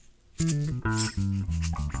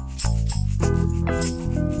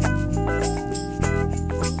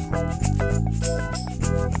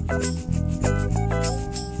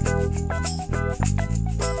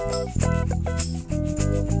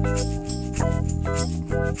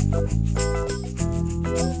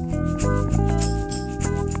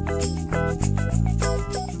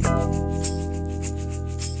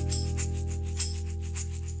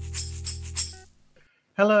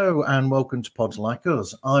Hello and welcome to Pods Like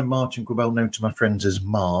Us. I'm Martin Quibell, known to my friends as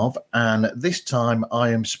Marv, and this time I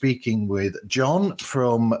am speaking with John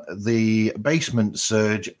from the Basement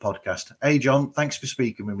Surge podcast. Hey John, thanks for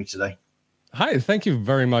speaking with me today. Hi, thank you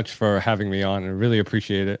very much for having me on. I really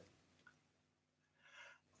appreciate it.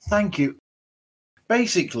 Thank you.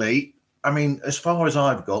 Basically, I mean, as far as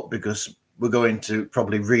I've got, because we're going to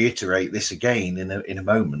probably reiterate this again in a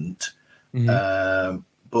moment,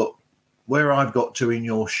 but where I've got to in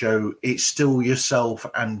your show, it's still yourself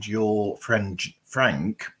and your friend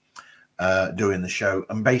Frank doing the show.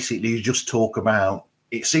 And basically you just talk about,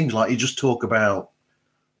 it seems like you just talk about,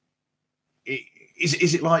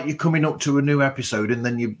 is it like you're coming up to a new episode and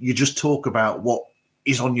then you just talk about what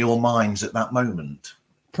is on your minds at that moment?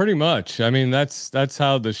 Pretty much. I mean, that's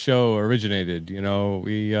how the show originated. You know,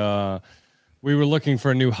 we were looking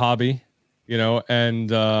for a new hobby, you know,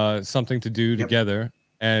 and something to do together.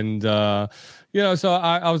 And, you know, so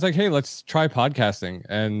I was like, hey, let's try podcasting.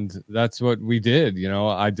 And that's what we did. You know,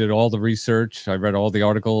 I did all the research. I read all the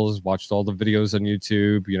articles, watched all the videos on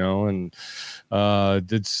YouTube, you know, and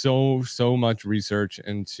did so much research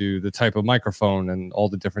into the type of microphone and all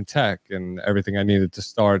the different tech and everything I needed to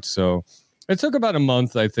start. So it took about a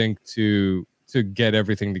month, I think, to get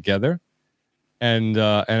everything together and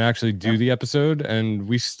actually do the episode. And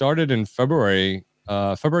we started in February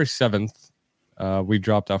 7th. We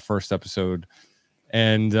dropped our first episode,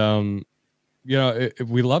 and you know,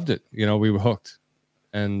 we loved it. You know, we were hooked,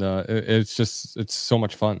 and it's so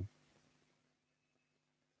much fun.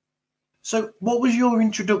 So, what was your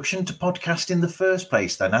introduction to podcast in the first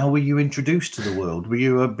place? Then, how were you introduced to the world? Were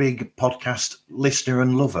you a big podcast listener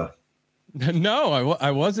and lover? No, I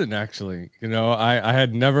wasn't actually. You know, I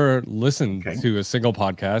had never listened to a single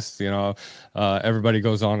podcast. You know, everybody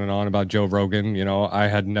goes on and on about Joe Rogan. You know, I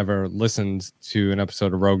had never listened to an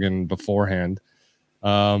episode of Rogan beforehand.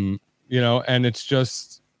 You know, and it's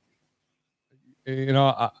just, you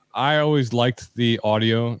know, I always liked the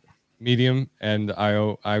audio medium, and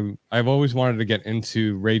I've always wanted to get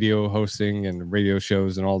into radio hosting and radio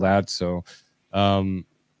shows and all that. So,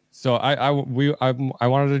 So I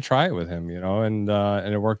wanted to try it with him, you know, and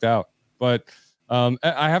it worked out. But I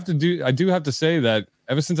do have to say that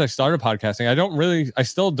ever since I started podcasting, I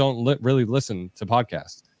still don't really listen to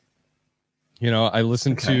podcasts. You know, I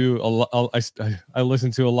listen to I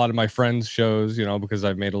listen to a lot of my friends' shows, you know, because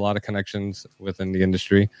I've made a lot of connections within the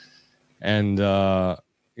industry, and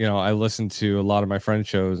you know, I listen to a lot of my friends'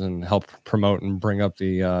 shows and help promote and bring up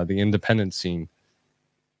the independent scene.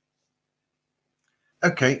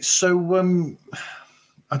 Okay, so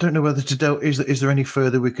I don't know whether to delve. Is there any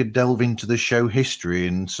further we could delve into the show history?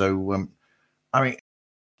 And so, I mean,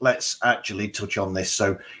 let's actually touch on this.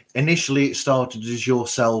 So, initially, it started as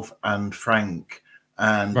yourself and Frank,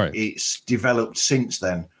 and it's developed since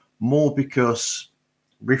then more because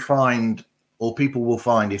refined, or people will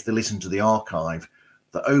find if they listen to the archive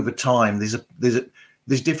that over time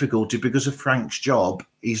there's difficulty because of Frank's job.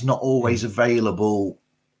 He's not always available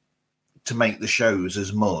to make the shows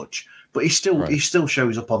as much, but he still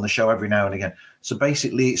shows up on the show every now and again. So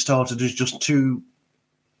basically it started as just two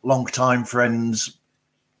long time friends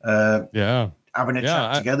having a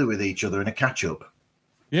chat together with each other and a catch up.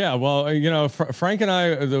 Yeah, well, you know, Frank and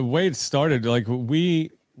I, the way it started, like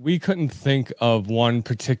we couldn't think of one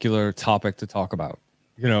particular topic to talk about.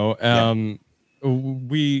 You know,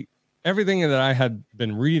 everything that I had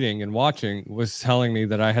been reading and watching was telling me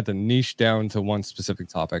that I had to niche down to one specific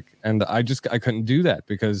topic. And I couldn't do that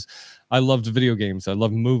because I loved video games. I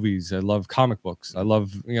love movies. I love comic books. I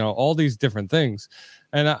love, you know, all these different things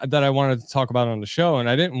and that I wanted to talk about on the show. And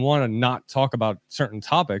I didn't want to not talk about certain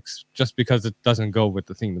topics just because it doesn't go with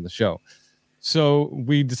the theme of the show. So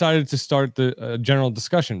we decided to start the general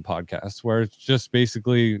discussion podcast, where it's just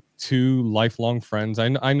basically two lifelong friends.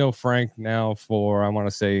 I know Frank now for, I want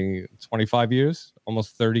to say 25 years,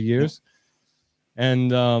 almost 30 years.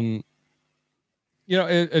 And, you know,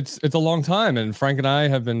 it's a long time. And Frank and I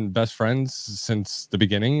have been best friends since the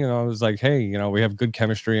beginning. And I was like, hey, you know, we have good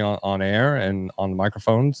chemistry on air and on the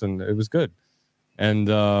microphones, and it was good. And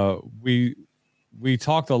we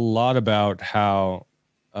talked a lot about how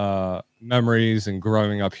memories and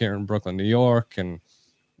growing up here in Brooklyn, New York, and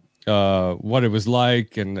what it was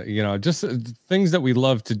like, and just things that we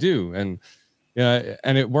love to do, and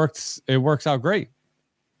and it works out great,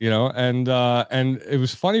 and it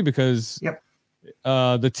was funny because Yep.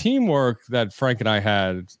 The teamwork that Frank and I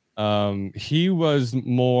had, he was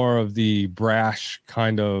more of the brash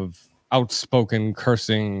kind of outspoken,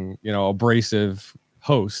 cursing, abrasive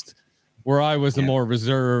host, where I was the more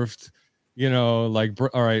reserved, like,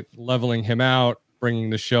 all right, leveling him out, bringing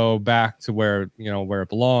the show back to where it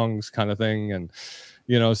belongs, kind of thing. And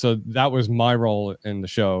so that was my role in the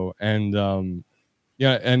show. And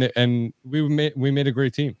and we made a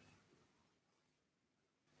great team.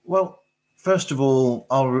 Well, first of all,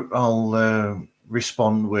 I'll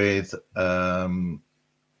respond with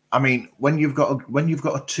I mean, when you've got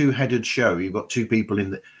a two-headed show, you've got two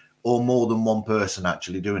people or more than one person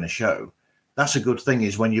actually doing a show. That's a good thing.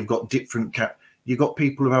 Is when you've got you've got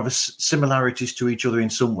people who have similarities to each other in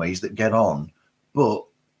some ways that get on, but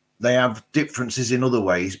they have differences in other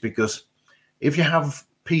ways. Because if you have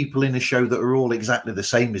people in a show that are all exactly the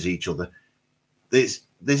same as each other, there's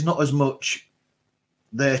not as much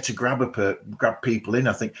there to grab people in.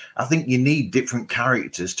 I think you need different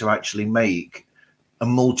characters to actually make a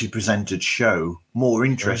multi-presented show more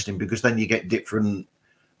interesting, because then you get different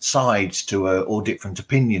sides to or different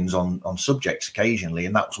opinions on subjects occasionally,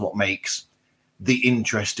 and that's what makes the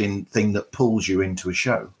interesting thing that pulls you into a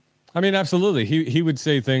show. I mean, absolutely. He would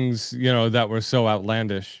say things, that were so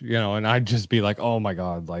outlandish, and I'd just be like, oh my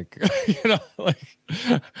God, like, like,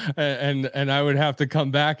 and I would have to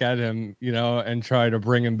come back at him, and try to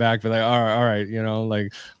bring him back, be like, all right,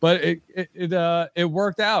 like, but it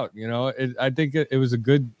worked out, I think it was a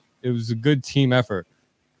good team effort,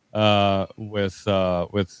 with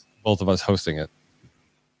both of us hosting it.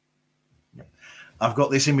 I've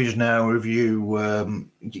got this image now of you.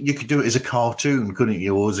 You could do it as a cartoon, couldn't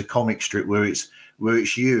you, or as a comic strip where it's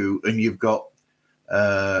you and you've got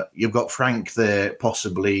Frank there,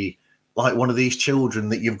 possibly like one of these children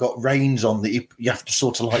that you've got reins on that you have to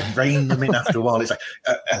sort of like rein them in after a while. It's like,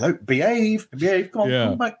 hello, behave,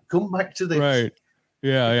 come back to this. Right.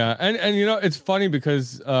 Yeah. And it's funny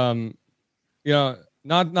because not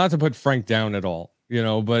to put Frank down at all,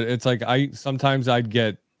 but it's like sometimes I'd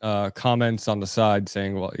get comments on the side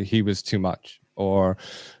saying, well, he was too much, or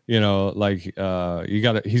like he's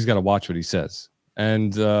got to watch what he says.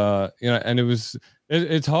 And and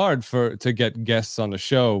it's hard to get guests on the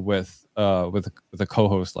show with a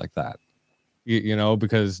co-host like that,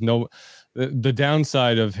 because the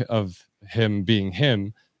downside of him being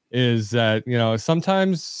him is that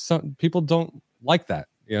sometimes some people don't like that.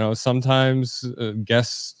 Sometimes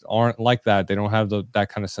guests aren't like that. They don't have that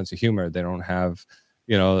kind of sense of humor. They don't have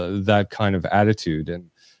that kind of attitude, and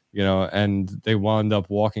and they wound up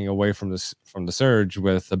walking away from the Surge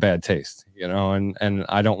with a bad taste, and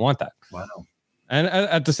I don't want that. Wow. And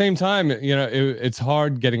at the same time, it's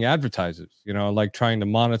hard getting advertisers, like trying to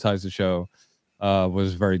monetize the show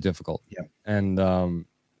was very difficult. Yeah. And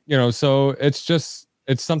so it's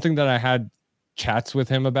something that I had chats with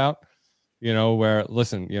him about, where,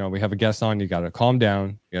 listen, we have a guest on, you got to calm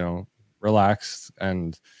down, relax,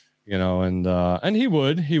 and and he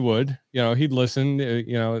would, he'd listen,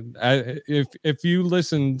 if you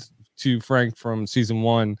listened to Frank from season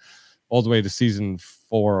 1 all the way to season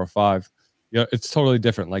 4 or 5, it's totally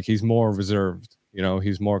different. Like, he's more reserved,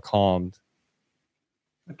 he's more calmed.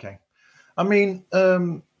 Okay. I mean,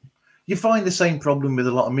 you find the same problem with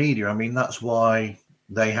a lot of media. I mean, that's why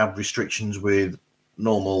they have restrictions with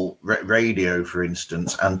normal radio, for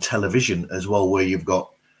instance, and television as well, where you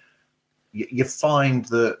find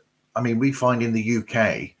that, I mean, we find in the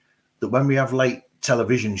UK that when we have late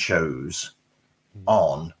television shows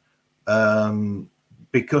on,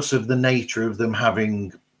 because of the nature of them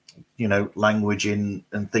having, language in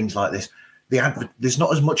and things like this, there's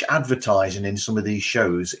not as much advertising in some of these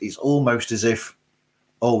shows. It's almost as if,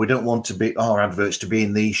 we don't want our adverts to be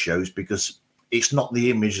in these shows because it's not the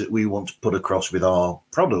image that we want to put across with our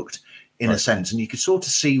product, in a sense. And you can sort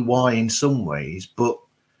of see why in some ways, but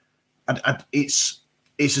and it's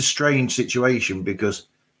a strange situation because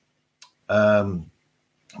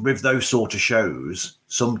with those sort of shows,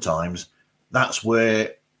 sometimes that's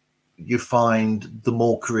where you find the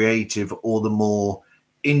more creative or the more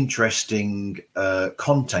interesting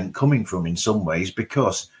content coming from, in some ways,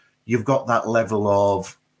 because you've got that level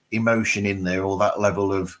of emotion in there, or that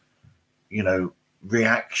level of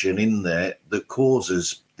reaction in there that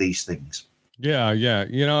causes these things. Yeah.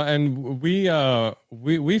 And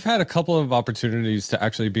we've had a couple of opportunities to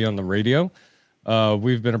actually be on the radio.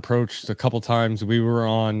 We've been approached a couple times. We were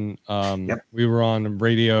on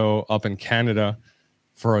radio up in Canada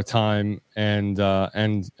for a time, and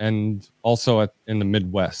also in the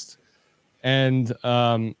Midwest, and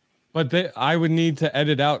but I would need to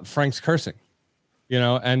edit out Frank's cursing,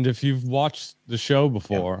 and if you've watched the show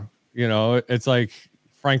before, it's like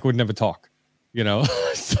Frank would never talk,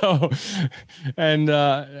 so and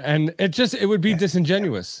it would be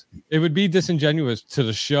disingenuous. It would be disingenuous to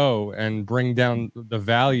the show and bring down the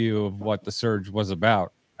value of what the Surge was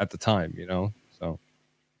about at the time, so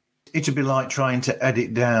it'd be like trying to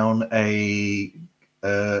edit down a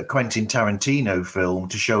Quentin Tarantino film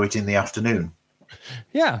to show it in the afternoon.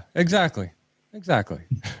 Yeah, exactly.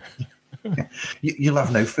 You'll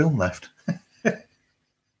have no film left.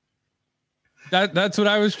 That's what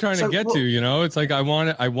I was trying to get to. It's like I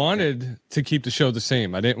wanted to keep the show the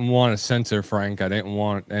same. I didn't want to censor Frank. I didn't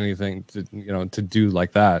want anything to do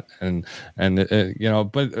like that. And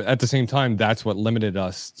but at the same time, that's what limited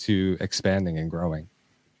us to expanding and growing.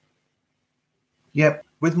 Yep.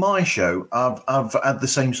 With my show, I've had the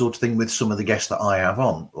same sort of thing with some of the guests that I have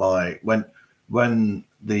on. Like when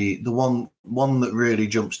the one that really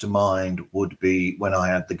jumps to mind would be when I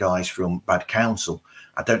had the guys from Bad Counsel.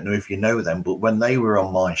 I don't know if you know them, but when they were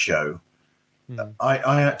on my show,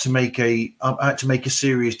 I had to make a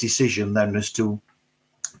serious decision then as to,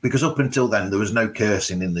 because up until then there was no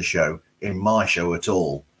cursing in my show at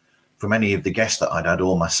all, from any of the guests that I'd had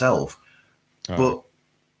or myself. But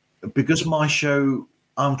because my show,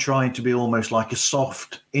 I'm trying to be almost like a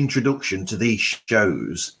soft introduction to these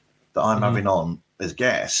shows that I'm having on as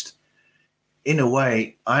guest. In a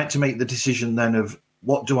way, I had to make the decision then of,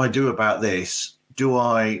 what do I do about this? Do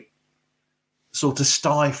I sort of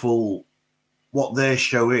stifle what their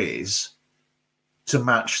show is to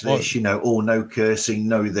match this, or no cursing,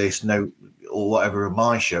 no this, no, or whatever of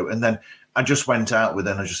my show? And then I just went out with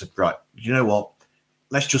it and I just said, right, you know what?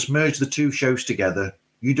 Let's just merge the two shows together.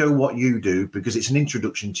 You do what you do because it's an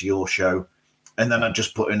introduction to your show. And then I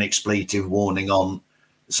just put an expletive warning on.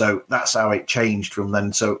 So that's how it changed from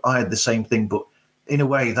then. So I had the same thing, but in a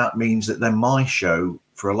way that means that then my show,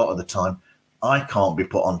 for a lot of the time, I can't be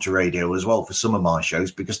put onto radio as well for some of my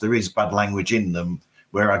shows because there is bad language in them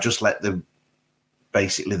where I just let them,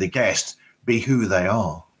 basically the guest, be who they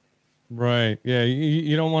are. Right. Yeah.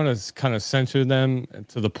 You don't want to kind of censor them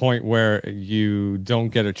to the point where you don't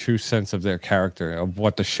get a true sense of their character, of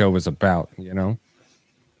what the show is about, Yeah,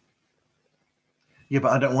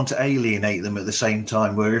 but I don't want to alienate them at the same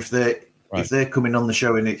time, where if they're coming on the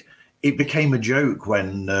show, and it became a joke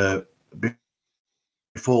when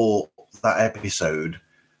before that episode,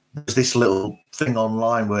 there's this little thing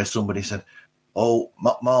online where somebody said, "Oh,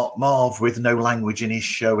 Marv with no language in his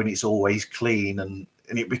show, and it's always clean," and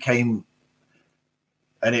it became,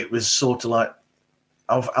 and it was sort of like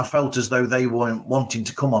I felt as though they weren't wanting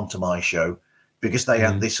to come onto my show because they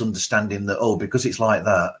had this understanding that, because it's like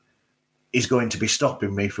that, is going to be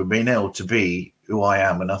stopping me from being able to be who I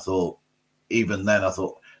am. And I thought, even then,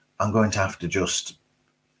 I'm going to have to just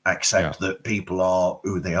accept that people are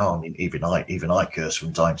who they are. I mean, even I curse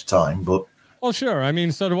from time to time, but. Well, sure. I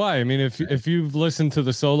mean, so do I. I mean, if you've listened to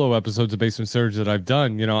the solo episodes of Basement Surge that I've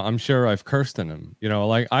done, I'm sure I've cursed in them.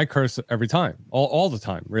 Like I curse every time, all the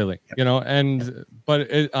time, really. But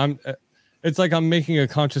it's like I'm making a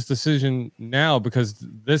conscious decision now because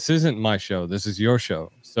this isn't my show. This is your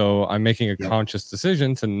show. So I'm making a conscious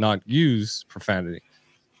decision to not use profanity.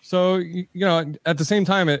 So at the same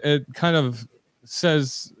time, it kind of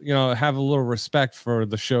says, have a little respect for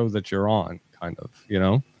the show that you're on, kind of,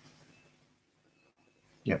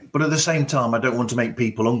 Yeah, but at the same time, I don't want to make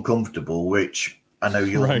people uncomfortable, which I know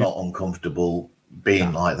you're not uncomfortable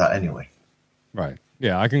being like that anyway. Right.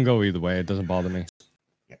 Yeah, I can go either way. It doesn't bother me.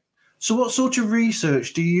 Yeah. So what sort of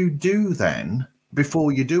research do you do then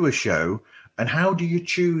before you do a show, and how do you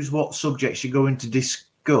choose what subjects you're going to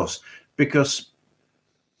discuss? Because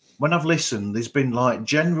when I've listened, there's been like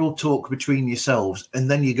general talk between yourselves,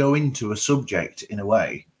 and then you go into a subject in a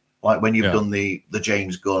way. Like when you've done the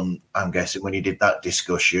James Gunn, I'm guessing when you did that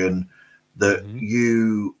discussion, that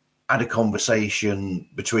you had a conversation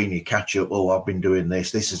between you, catch up, I've been doing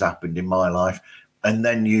this has happened in my life, and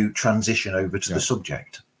then you transition over to the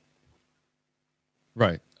subject.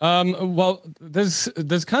 Right. Well, there's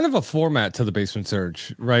kind of a format to the Basement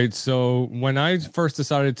Surge, right? So when I first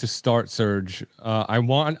decided to start Surge, I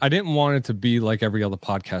didn't want it to be like every other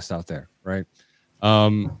podcast out there, right?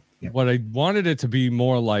 What I wanted it to be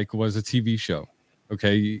more like was a TV show.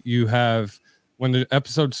 Okay. You have, when the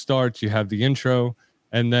episode starts, you have the intro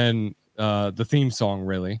and then the theme song,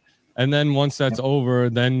 really. And then once that's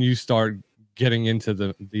over, then you start getting into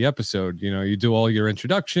the episode. You do all your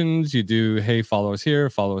introductions, you do, hey, follow us here,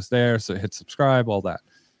 follow us there, so hit subscribe, all that.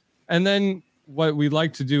 And then what we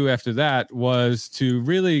like to do after that was to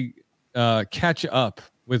really catch up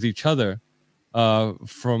with each other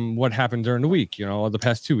from what happened during the week, the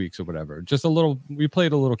past 2 weeks or whatever. We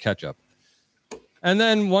played a little catch up. And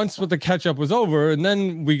then once the catch up was over, and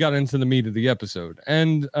then we got into the meat of the episode.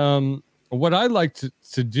 And what I like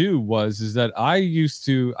to do is that I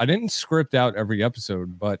didn't script out every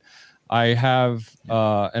episode, but I have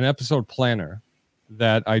an episode planner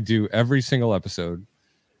that I do every single episode.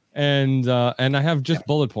 And I have just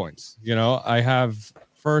bullet points. I have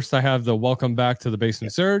the welcome back to the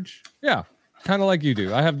Basement Surge. Yeah, kind of like you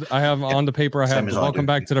do. I have on the paper. I have the welcome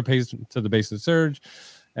back to the Basement Surge,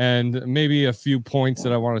 and maybe a few points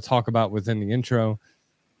that I want to talk about within the intro,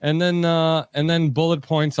 and then bullet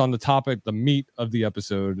points on the topic, the meat of the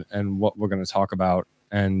episode, and what we're going to talk about,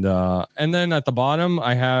 and then at the bottom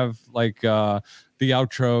I have like the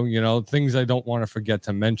outro. Things I don't want to forget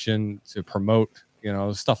to mention, to promote.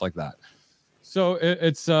 Stuff like that. So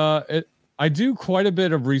I do quite a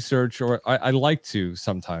bit of research, or I like to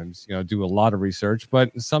sometimes, do a lot of research,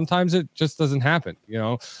 but sometimes it just doesn't happen.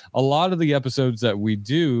 A lot of the episodes that we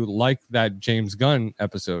do, like that James Gunn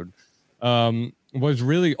episode, was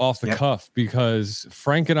really off the cuff, because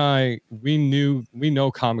Frank and I, we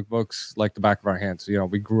know comic books like the back of our hands.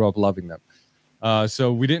 We grew up loving them.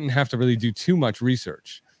 So we didn't have to really do too much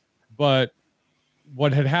research. But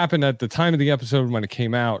what had happened at the time of the episode when it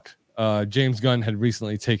came out, James Gunn had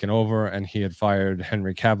recently taken over, and he had fired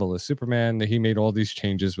Henry Cavill as Superman. He made all these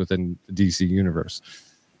changes within the DC universe,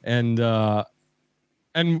 and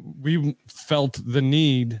we felt the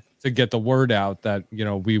need to get the word out that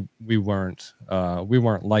we weren't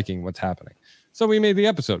liking what's happening. So we made the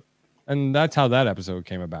episode, and that's how that episode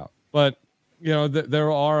came about. But there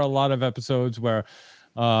are a lot of episodes where,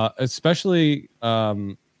 especially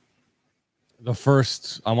the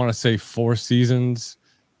first, I want to say 4 seasons,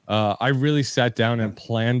 I really sat down and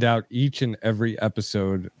planned out each and every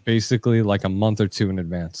episode basically like a month or 2 in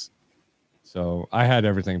advance. So I had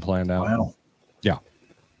everything planned out. Wow. Yeah.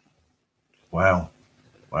 Wow.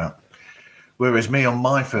 Whereas me, on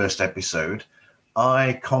my first episode,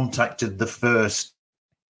 I contacted the first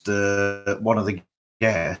one of the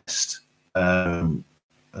guests,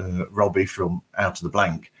 Robbie from Out of the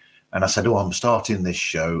Blank. And I said, I'm starting this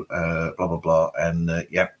show, blah, blah, blah. And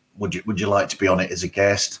would you like to be on it as a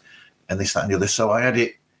guest? And this, that, and the other. So I had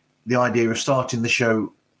the idea of starting the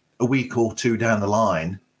show a week or 2 down the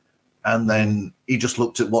line. And then he just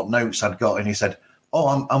looked at what notes I'd got, and he said,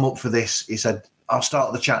 I'm up for this. He said, I'll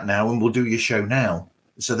start the chat now and we'll do your show now.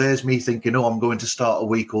 So there's me thinking, I'm going to start a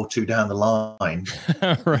week or 2 down the line.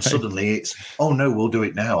 Right. And suddenly it's, no, we'll do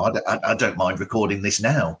it now. I don't mind recording this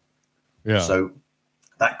now. Yeah. So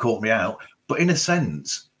that caught me out. But in a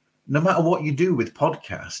sense, no matter what you do with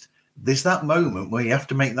podcast, there's that moment where you have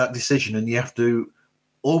to make that decision, and you have to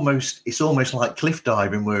it's almost like cliff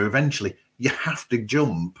diving, where eventually you have to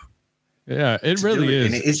jump. Yeah, it really is.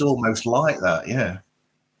 And it is almost like that. Yeah.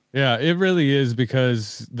 Yeah, it really is,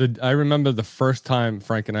 because I remember the first time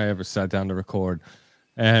Frank and I ever sat down to record,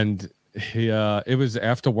 and it was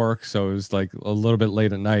after work. So it was like a little bit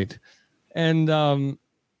late at night, and,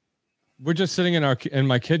 we're just sitting in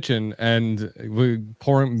my kitchen, and we're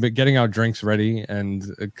getting our drinks ready, and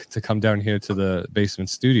to come down here to the basement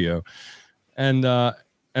studio, and I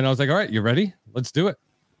was like, all right, you ready? Let's do it.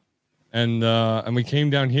 And we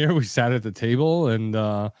came down here, we sat at the table, and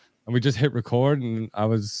we just hit record, and I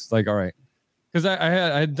was like, all right, because I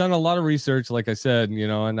had done a lot of research, like I said,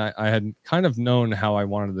 and I had kind of known how I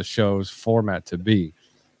wanted the show's format to be.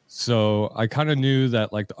 So I kind of knew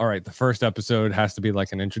that, like, all right, the first episode has to be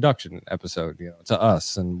like an introduction episode, to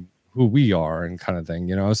us and who we are and kind of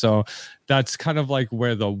thing, So that's kind of like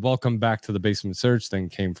where the welcome back to the Basement Surge thing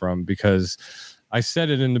came from, because I said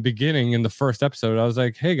it in the beginning, in the first episode. I was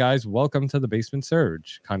like, hey guys, welcome to the Basement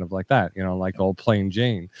Surge, kind of like that, like old Plain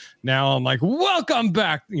Jane. Now I'm like, welcome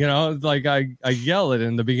back, like I yell it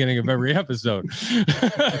in the beginning of every episode.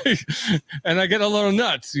 And I get a little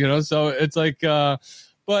nuts, so it's like,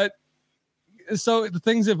 but so the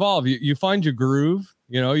things evolve. You find your groove.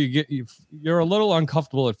 You're a little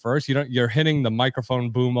uncomfortable at first. You're hitting the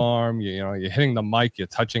microphone boom arm. You're hitting the mic. You're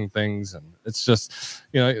touching things, and it's just,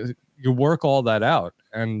 you work all that out,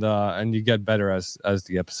 and you get better as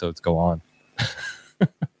the episodes go on.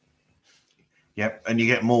 Yep, and you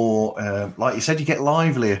get more, like you said, you get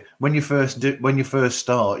livelier when you first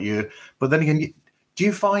start. But then again, do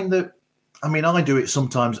you find that? I mean, I do it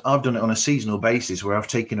sometimes. I've done it on a seasonal basis where I've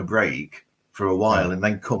taken a break for a while and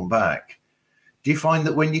then come back. Do you find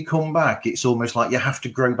that when you come back, it's almost like you have to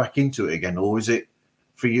grow back into it again? Or is it,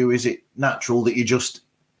 for you, is it natural that you're just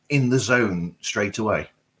in the zone straight away?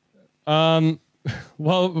 Well,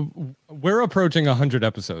 we're approaching 100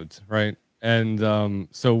 episodes, right? And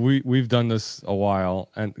so we've done this a while,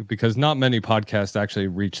 and because not many podcasts actually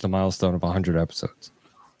reach the milestone of 100 episodes.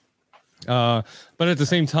 But at the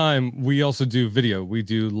same time, we also do video. We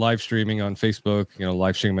do live streaming on Facebook,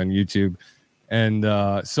 live stream on YouTube, and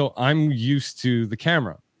so I'm used to the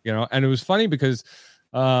camera, And it was funny because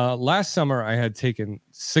last summer I had taken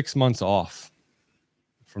 6 months off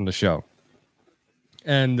from the show,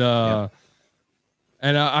 and I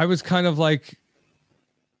was kind of like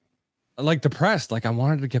depressed. Like I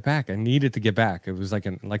wanted to get back. I needed to get back. It was like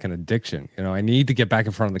an addiction. I need to get back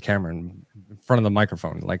in front of the camera and in front of the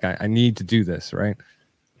microphone. Like I need to do this, right?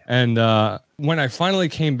 And when I finally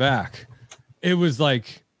came back, it was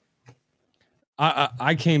like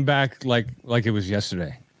I came back like it was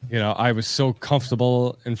yesterday. I was so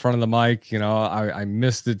comfortable in front of the mic. I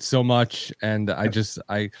missed it so much, and I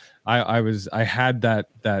had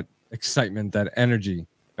that excitement, that energy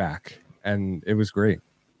back, and it was great.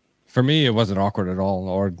 For me, it wasn't awkward at all,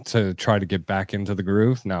 or to try to get back into the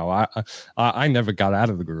groove. No, I never got out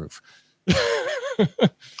of the groove.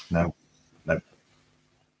 No.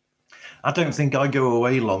 I don't think I go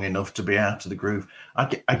away long enough to be out of the groove. I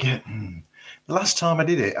get. The last time I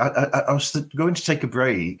did it, I was going to take a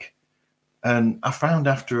break, and I found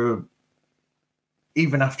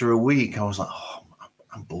even after a week, I was like, oh,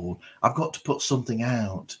 I'm bored. I've got to put something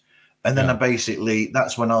out. And then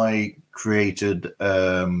that's when I created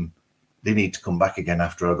They Need to Come Back Again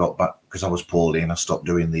after I got back, because I was poorly and I stopped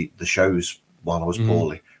doing the shows while I was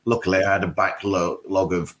poorly. Luckily, I had a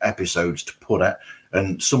backlog of episodes to put out,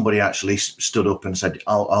 and somebody actually stood up and said,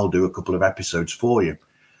 I'll do a couple of episodes for you,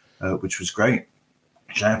 which was great.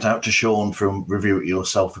 Shout out to Sean from Review It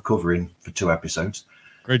Yourself for covering for 2 episodes.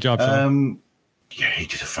 Great job, Sean. Yeah, he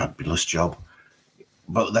did a fabulous job.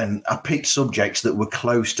 But then I picked subjects that were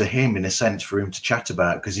close to him in a sense for him to chat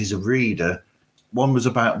about, because he's a reader. One was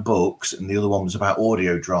about books and the other one was about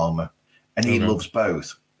audio drama, and he loves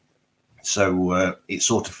both. So it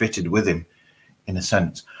sort of fitted with him in a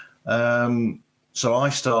sense. So I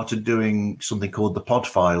started doing something called the Pod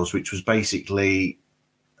Files, which was basically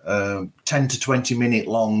 10 to 20 minute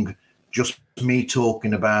long, just me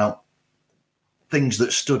talking about things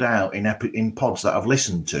that stood out in pods that I've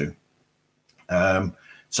listened to.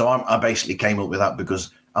 So I basically came up with that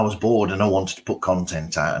because I was bored and I wanted to put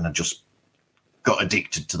content out, and I just got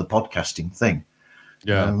addicted to the podcasting thing.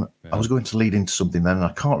 I was going to lead into something then, and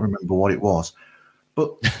I can't remember what it was.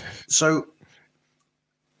 But so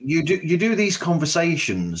you do these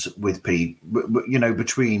conversations with people,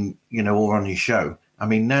 between, or on your show. I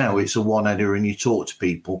mean, now it's a one-header and you talk to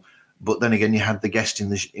people, but then again, you had the guest in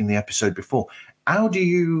the episode before. How do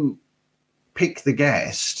you pick the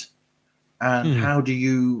guest, and how do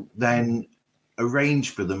you then arrange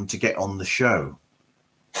for them to get on the show?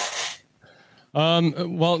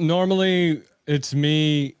 Well, normally it's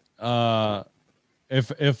me.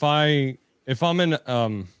 If I'm in, how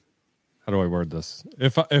do I word this?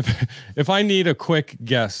 If I need a quick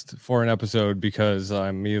guest for an episode because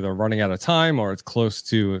I'm either running out of time or it's close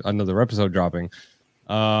to another episode dropping,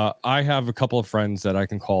 I have a couple of friends that I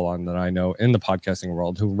can call on that I know in the podcasting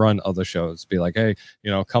world who run other shows. Be like, hey,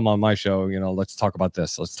 come on my show. Let's talk about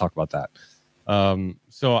this. Let's talk about that.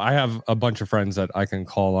 So I have a bunch of friends that I can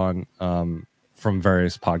call on from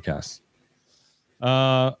various podcasts.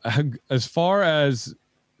 As far as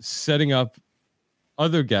setting up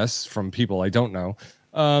other guests from people I don't know,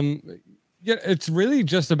 it's really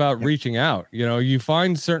just about reaching out. You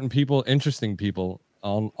find certain people, interesting people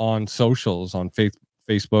on socials, on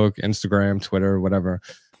Facebook, Instagram, Twitter, whatever,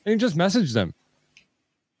 and you just message them.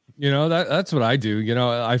 That's what I do.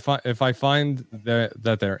 If I find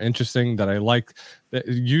that they're interesting, that I like,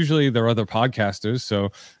 usually they're other podcasters.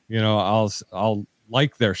 So, I'll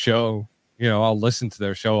like their show, I'll listen to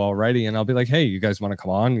their show already, and I'll be like, hey, you guys want to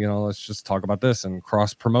come on? Let's just talk about this and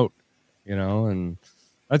cross promote, and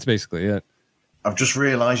that's basically it. I've just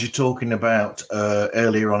realized you're talking about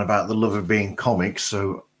earlier on about the love of being comics.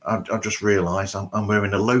 So I've just realized I'm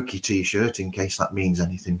wearing a Loki t-shirt, in case that means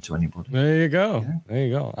anything to anybody. There you go. Yeah. There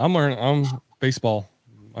you go. I'm baseball,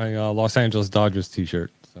 my Los Angeles Dodgers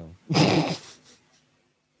t-shirt. So.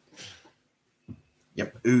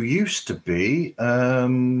 Yep. Who used to be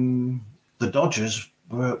the Dodgers?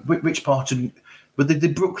 Which part were they the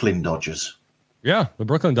Brooklyn Dodgers? Yeah, the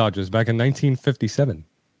Brooklyn Dodgers back in 1957.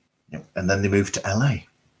 Yep. And then they moved to LA.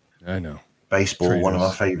 I know. Baseball, Trainers. One of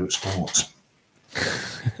my favorite sports.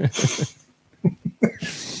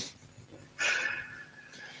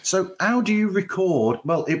 So how do you record?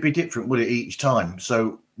 Well, it'd be different, would it, each time?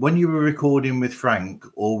 So when you were recording with Frank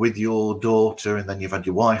or with your daughter, and then you've had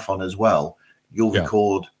your wife on as well, you'll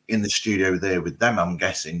record in the studio there with them, I'm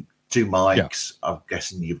guessing. 2 mics, I'm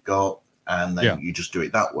guessing you've got, and then you just do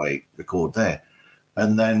it that way, record there.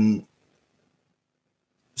 And then,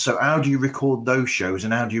 so how do you record those shows,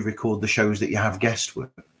 and how do you record the shows that you have guest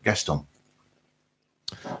on?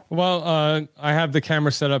 Well, I have the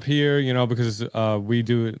camera set up here, you know, because we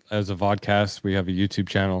do it as a vodcast. We have a YouTube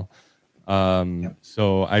channel.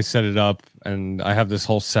 So I set it up, and I have this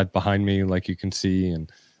whole set behind me, like you can see. And,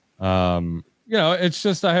 you know, it's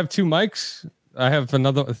just, I have 2 mics. I have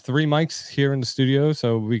another 3 mics here in the studio,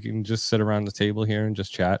 so we can just sit around the table here and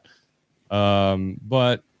just chat.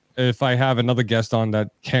 But if I have another guest on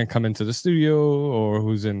that can't come into the studio or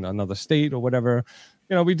who's in another state or whatever,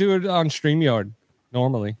 you know, we do it on StreamYard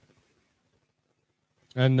normally.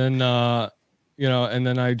 And then, you know, and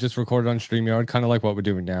then I just record it on StreamYard, kind of like what we're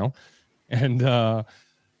doing now. And,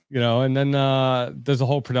 you know, and then there's a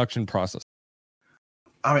whole production process.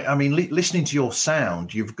 I mean, listening to your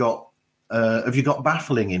sound, you've got, have you got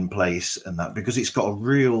baffling in place and that? Because it's got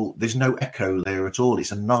there's no echo there at all.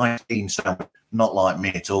 It's a 19 sound, not like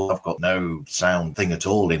me at all. I've got no sound thing at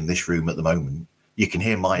all in this room at the moment. You can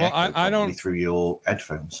hear my echo I don't through your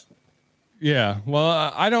headphones. Yeah,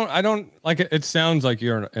 well, I don't like it. It sounds like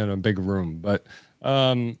you're in a big room, but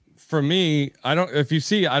for me, if you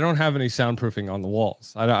see, I don't have any soundproofing on the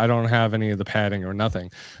walls. I don't have any of the padding or nothing.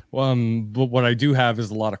 But what I do have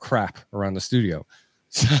is a lot of crap around the studio.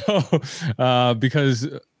 So because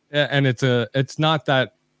it's not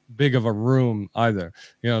that big of a room either.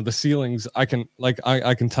 You know, the ceilings, I can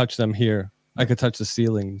touch them here. I could touch the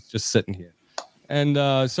ceilings just sitting here. And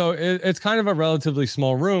so it's kind of a relatively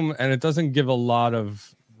small room, and it doesn't give a lot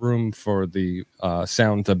of room for the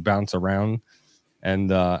sound to bounce around,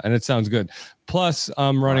 and it sounds good. Plus,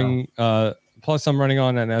 I'm running on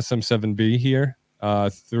an SM7B here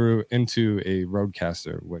through into a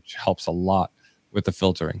Rodecaster, which helps a lot with the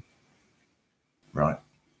filtering. Right.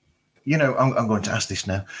 You know, I'm going to ask this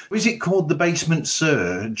now. Is it called the Basement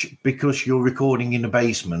Surge because you're recording in a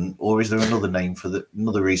basement, or is there another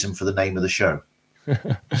reason for the name of the show?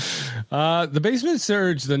 The Basement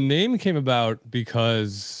Surge, the name came about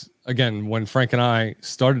because, again, when Frank and I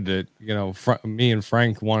started it, you know, me and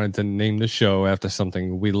Frank wanted to name the show after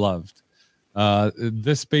something we loved.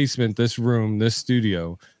 This basement, this room, this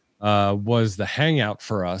studio was the hangout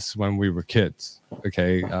for us when we were kids.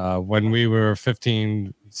 Okay. When we were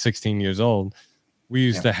 15, 16 years old, we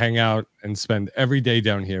used to hang out and spend every day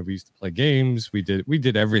down here. We used to play games. We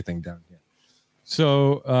did everything down here.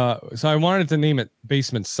 So I wanted to name it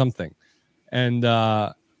Basement something. And,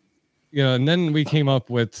 you know, and then we came up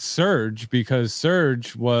with Surge because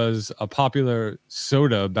Surge was a popular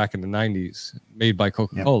soda back in the 90s made by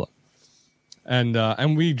Coca-Cola. Yep.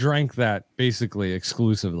 And we drank that basically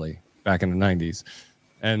exclusively back in the 90s.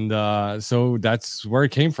 And so that's where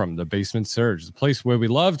it came from, the Basement Surge, the place where we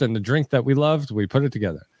loved and the drink that we loved, we put it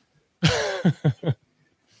together.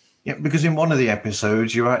 Yeah, because in one of the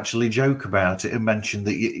episodes, you actually joke about it and mentioned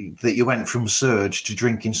that you went from Surge to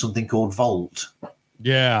drinking something called Volt.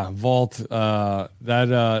 Yeah, Volt. It was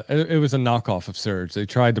a knockoff of Surge. They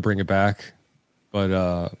tried to bring it back,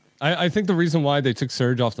 but I think the reason why they took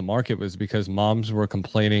Surge off the market was because moms were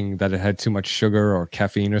complaining that it had too much sugar or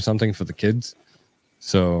caffeine or something for the kids.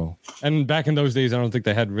 So, and back in those days, I don't think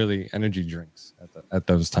they had really energy drinks at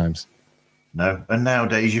those times. No, and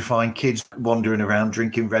nowadays you find kids wandering around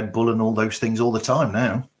drinking Red Bull and all those things all the time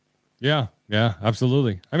now. Yeah,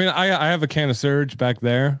 absolutely. I mean, I have a can of Surge back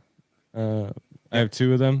there. I have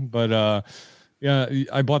 2 of them, but yeah,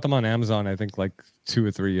 I bought them on Amazon, I think like 2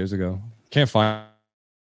 or 3 years ago. Can't find.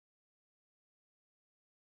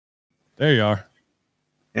 There you are.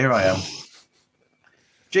 Here I am.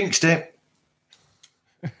 Jinxed it.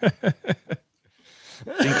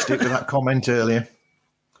 Jinxed it with that comment earlier.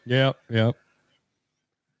 Yep.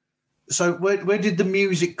 So where did the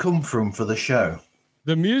music come from for the show?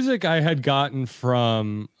 The music I had gotten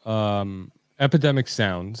from Epidemic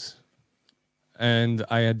Sounds, and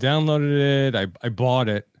I had downloaded it. I bought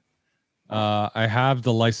it. I have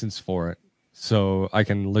the license for it, so I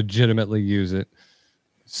can legitimately use it.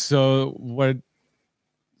 So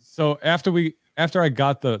after I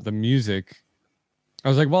got the music, I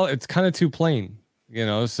was like, well, it's kind of too plain, you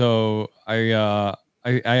know. So I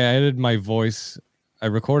added my voice. I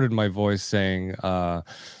recorded my voice saying, welcome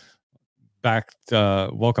back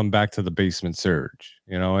to the Basement Surge,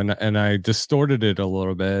 you know, and I distorted it a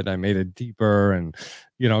little bit. I made it deeper and,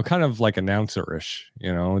 you know, kind of like announcer-ish,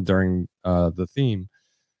 you know, during the theme.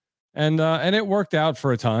 And it worked out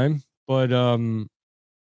for a time, but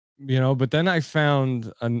but then I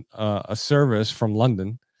found a service from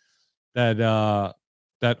London that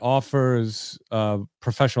that offers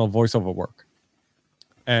professional voiceover work.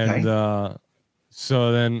 And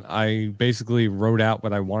so then I basically wrote out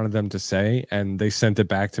what I wanted them to say, and they sent it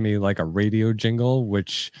back to me like a radio jingle,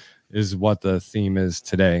 which is what the theme is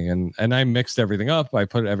today. And I mixed everything up. I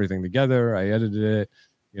put everything together. I edited it,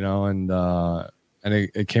 and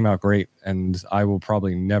it came out great. And I will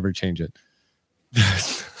probably never change it.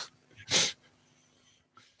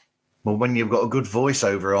 Well, when you've got a good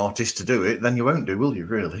voiceover artist to do it, then you won't do, will you?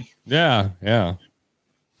 Really? Yeah.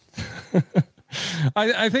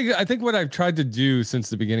 I think what I've tried to do since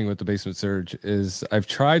the beginning with the Basement Surge is I've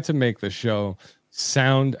tried to make the show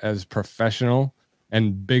sound as professional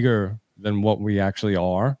and bigger than what we actually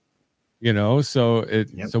are, so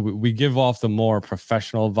so we give off the more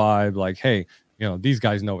professional vibe, like, hey, these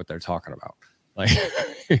guys know what they're talking about. Like,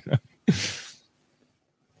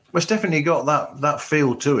 Well, it's definitely got that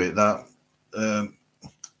feel to it, that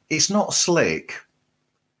it's not slick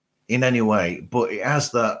in any way, but it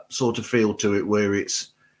has that sort of feel to it where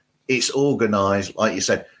it's organized. Like you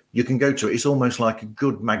said, you can go to it. It's almost like a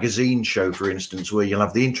good magazine show, for instance, where you'll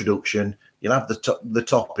have the introduction, you'll have the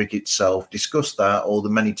topic itself, discuss that, or the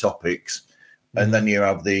many topics, and then you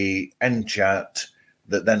have the end chat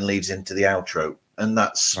that then leads into the outro. And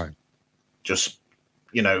that's just,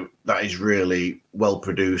 that is really well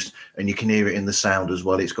produced, and you can hear it in the sound as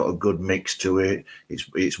well. It's got a good mix to it.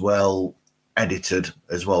 It's well edited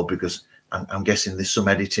as well, because I'm guessing there's some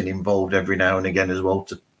editing involved every now and again as well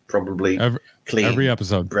to probably clean every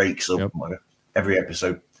episode breaks up. Every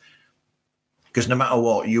episode, because no matter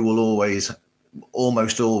what, you will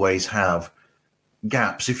almost always have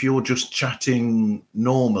gaps if you're just chatting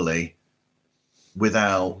normally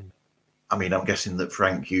without. I mean, I'm guessing that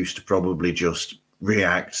Frank used to probably just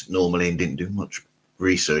react normally and didn't do much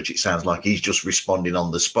research. It sounds like he's just responding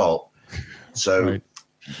on the spot. So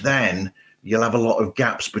then you'll have a lot of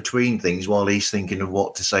gaps between things while he's thinking of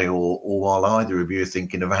what to say, or while either of you are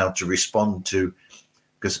thinking of how to respond to,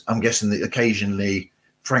 because I'm guessing that occasionally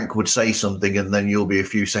Frank would say something and then you'll be a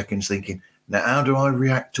few seconds thinking, now, how do I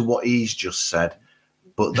react to what he's just said?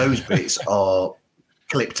 But those bits are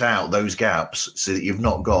clipped out, those gaps, so that you've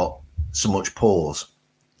not got so much pause.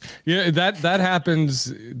 Yeah, that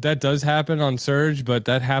happens. That does happen on Surge, but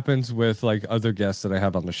that happens with like other guests that I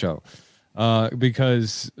have on the show.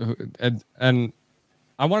 Because and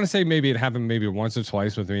I want to say maybe it happened maybe once or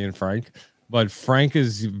twice with me and Frank, but Frank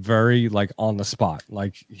is very like on the spot.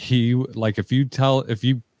 Like if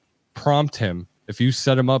you prompt him, if you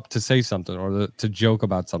set him up to say something or to joke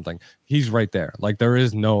about something, he's right there. Like there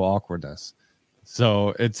is no awkwardness.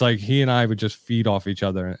 So it's like he and I would just feed off each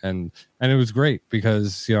other, and it was great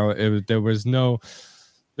because there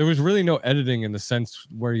was really no editing in the sense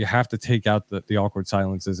where you have to take out the awkward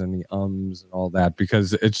silences and the ums and all that,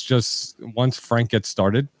 because it's just once Frank gets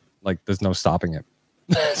started, like there's no stopping it.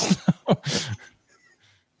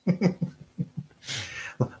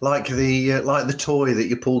 Like the toy that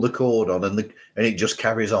you pull the cord on and it just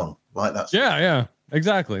carries on like that. Yeah,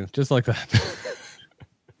 exactly, just like that.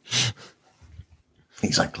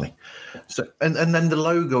 Exactly. So and then the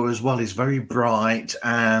logo as well is very bright,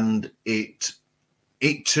 and it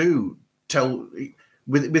too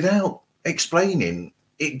without explaining,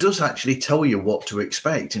 it does actually tell you what to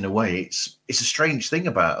expect in a way. It's a strange thing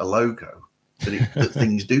about a logo that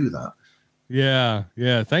things do that. Yeah.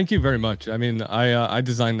 Thank you very much. I mean, I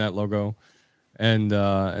designed that logo, and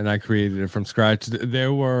I created it from scratch.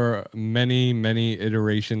 There were many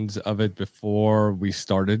iterations of it before we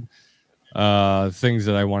started. Things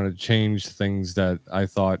that I wanted to change, things that I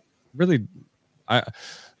thought really,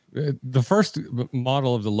 the first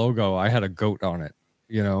model of the logo, I had a goat on it,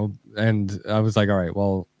 and I was like, all right,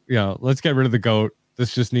 well, let's get rid of the goat.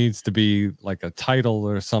 This just needs to be like a title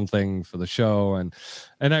or something for the show. And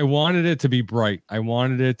I wanted it to be bright. I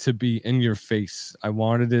wanted it to be in your face. I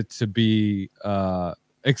wanted it to be,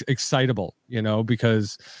 excitable,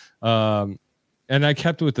 because, and I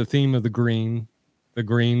kept with the theme of the green,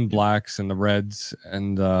 blacks, and the reds,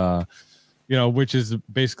 and which is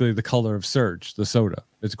basically the color of Surge, the soda.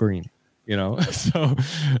 It's green, so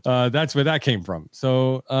that's where that came from.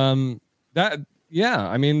 So I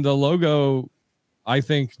mean, the logo, I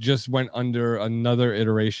think, just went under another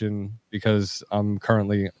iteration because I'm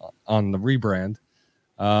currently on the rebrand.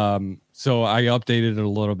 So I updated it a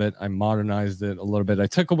little bit. I modernized it a little bit. I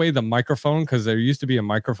took away the microphone because there used to be a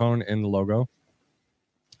microphone in the logo.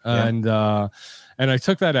 And I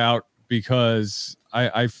took that out because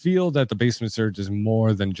I feel that the Basement Surge is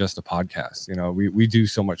more than just a podcast. You know, we do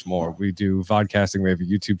so much more. We do vodcasting. We have a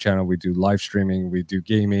YouTube channel. We do live streaming. We do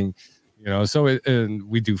gaming. You know, so and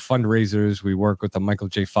we do fundraisers. We work with the Michael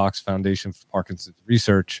J. Fox Foundation for Parkinson's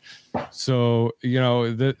Research. So, you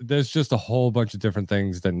know, there's just a whole bunch of different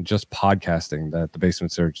things than just podcasting that the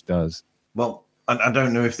Basement Surge does. Well, I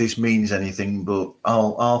don't know if this means anything, but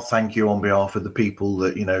I'll thank you on behalf of the people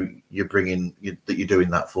that, you know, you're bringing, that you're doing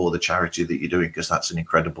that for, the charity that you're doing, because that's an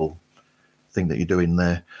incredible thing that you're doing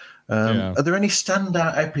there. Are there any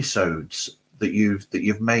standout episodes that you've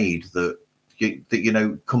made that you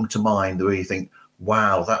know come to mind where you think,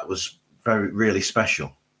 wow, that was really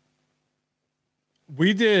special?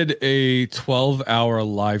 We did a 12-hour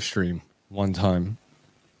live stream one time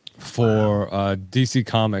for DC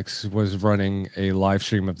Comics was running a live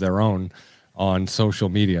stream of their own on social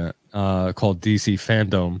media called DC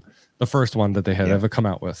Fandom, the first one that they had ever come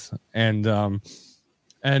out with.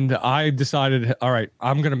 And I decided, all right,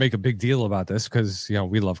 I'm going to make a big deal about this because, you know,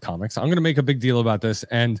 we love comics. I'm going to make a big deal about this.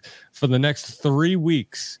 And for the next 3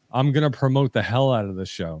 weeks, I'm going to promote the hell out of this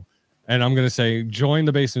show. And I'm going to say, join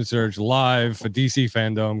the Basement Surge live for DC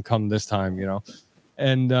Fandom come this time, you know.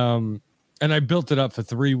 And I built it up for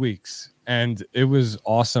 3 weeks. And it was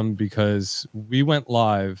awesome because we went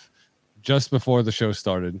live just before the show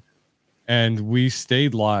started. And we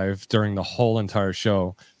stayed live during the whole entire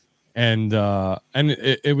show. And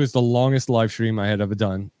it was the longest live stream I had ever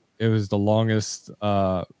done. It was the longest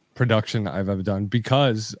production I've ever done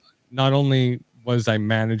because not only was I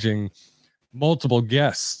managing multiple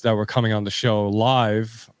guests that were coming on the show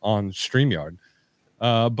live on StreamYard,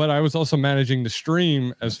 but I was also managing the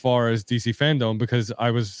stream as far as DC Fandom because I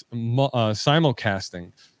was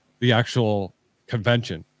simulcasting the actual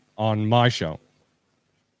convention on my show.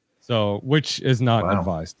 So, which is not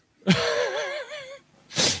advised.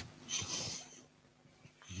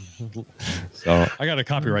 So I got a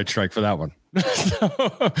copyright strike for that one.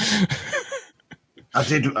 I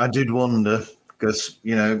did wonder because,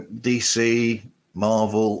 you know, DC,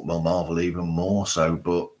 Marvel even more so,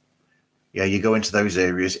 but yeah, you go into those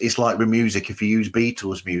areas. It's like with music. If you use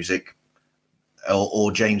Beatles music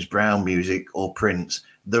or James Brown music or Prince,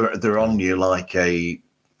 they're on you like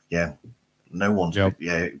no one's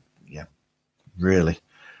really.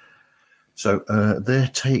 So their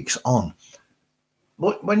takes on.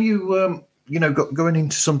 When you you know going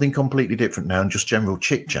into something completely different now and just general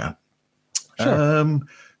chit chat, Sure.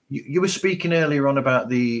 You were speaking earlier on about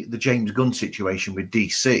the James Gunn situation with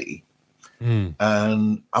DC,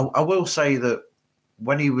 and I will say that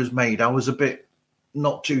when he was made, I was a bit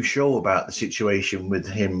not too sure about the situation with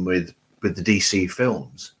him with the DC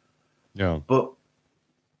films. Yeah, but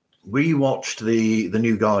we watched the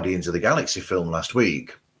new Guardians of the Galaxy film last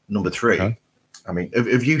week, number 3. Okay. I mean,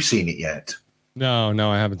 have you seen it yet? No,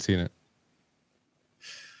 I haven't seen it.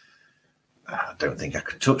 I don't think I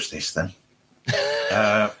could touch this then.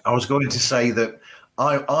 I was going to say that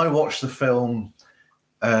I watched the film,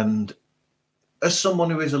 and as someone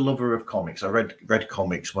who is a lover of comics, I read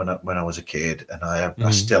comics when I was a kid, and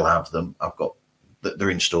I still have them. I've got they're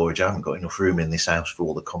in storage. I haven't got enough room in this house for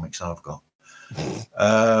all the comics I've got.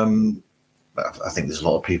 But I think there's a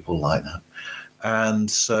lot of people like that, and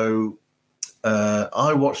so.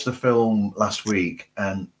 I watched the film last week,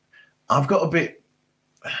 and I've got a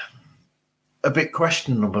bit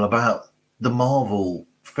questionable about the Marvel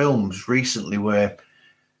films recently, where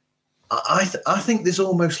I think there's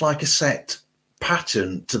almost like a set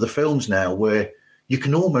pattern to the films now, where you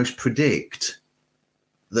can almost predict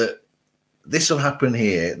that this will happen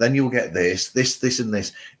here, then you'll get this, and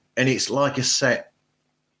this, and it's like a set.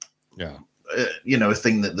 Yeah. You know, a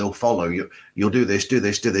thing that they'll follow. You'll do this,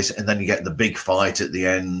 and then you get the big fight at the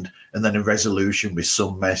end, and then a resolution with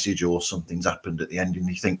some message or something's happened at the end, and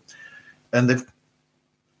you think, and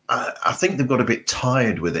I think they've got a bit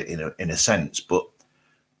tired with it in a sense. But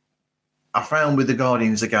I found with the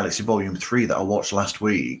Guardians of the Galaxy Volume 3 that I watched last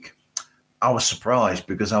week, I was surprised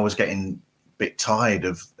because I was getting a bit tired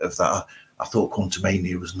of that. I thought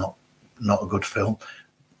Quantumania was not a good film,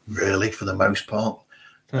 really, for the most part.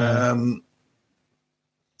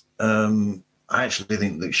 I actually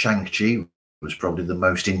think that Shang-Chi was probably the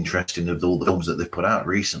most interesting of all the films that they've put out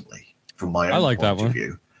recently, from my own point of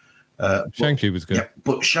view. Shang-Chi was good. Yeah,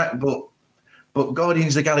 but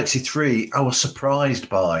Guardians of the Galaxy 3, I was surprised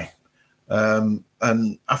by. And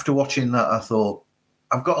after watching that, I thought,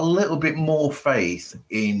 I've got a little bit more faith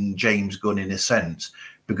in James Gunn in a sense,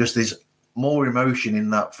 because there's more emotion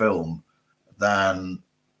in that film than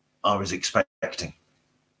I was expecting.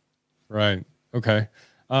 Right. Okay.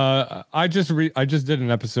 I just did an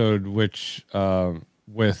episode which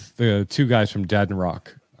with the two guys from Dad and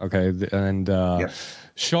Rock. Okay, and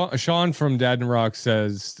Sean from Dad and Rock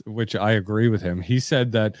says, which I agree with him. He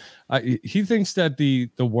said that he thinks that the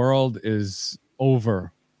world is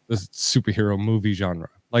over the superhero movie genre.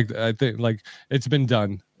 Like I think like it's been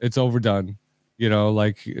done. It's overdone. You know,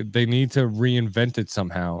 like they need to reinvent it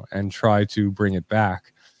somehow and try to bring it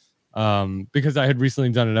back. Because I had recently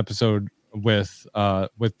done an episode with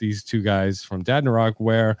these two guys from Dad and Rock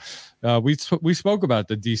where we spoke about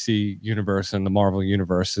the DC universe and the Marvel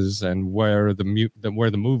universes and where the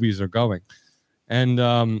movies are going. And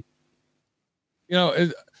you know,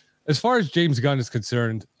 as far as James Gunn is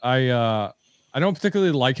concerned, I don't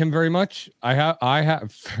particularly like him very much. I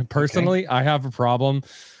have personally, okay. I have a problem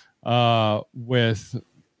with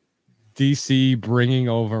DC bringing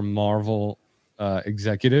over Marvel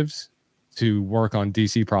executives to work on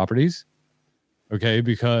DC properties. Okay,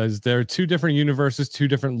 because there are two different universes, two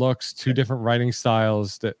different looks, two different writing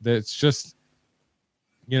styles. That's just,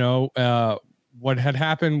 you know, what had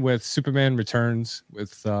happened with Superman Returns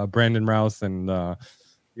with Brandon Routh, and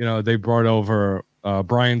you know, they brought over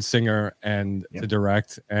Bryan Singer and to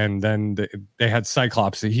direct, and then they had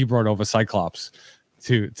Cyclops. He brought over Cyclops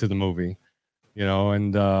to the movie, you know,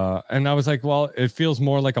 and I was like, well, it feels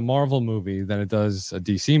more like a Marvel movie than it does a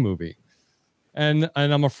DC movie. And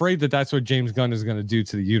I'm afraid that that's what James Gunn is going to do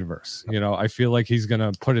to the universe. You know, I feel like he's going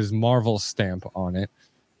to put his Marvel stamp on it,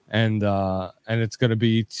 and it's going to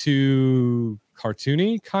be too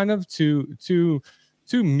cartoony, kind of too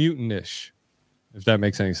mutantish, if that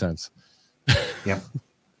makes any sense. Yeah.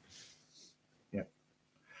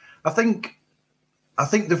 I think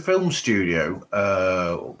the film studio,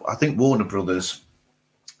 I think Warner Brothers,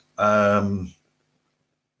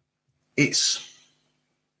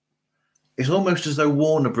 it's almost as though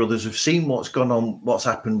Warner Brothers have seen what's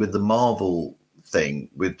happened with the Marvel thing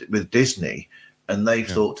with Disney, and they've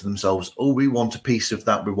thought to themselves, "Oh, we want a piece of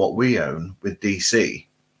that with what we own with DC."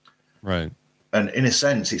 Right. And in a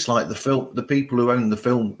sense, it's like the people who own the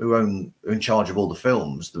film, who are in charge of all the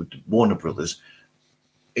films, the Warner Brothers.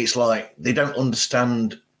 It's like they don't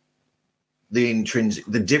understand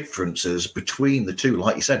the differences between the two.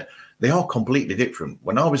 Like you said, they are completely different.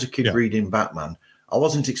 When I was a kid reading Batman, I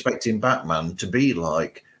wasn't expecting Batman to be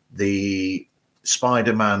like the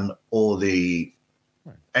Spider-Man or the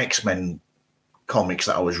X-Men comics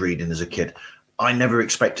that I was reading as a kid. I never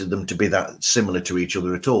expected them to be that similar to each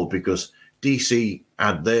other at all, because DC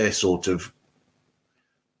had their sort of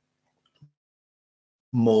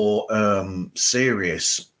more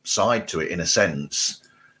serious side to it, in a sense.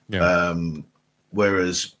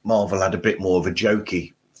 Whereas Marvel had a bit more of a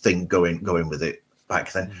jokey thing going with it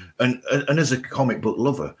back then. And as a comic book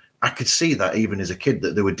lover, I could see that even as a kid,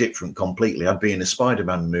 that they were different completely. I'd be in a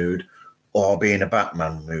Spider-Man mood or I'd be in a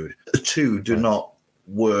Batman mood. The two do not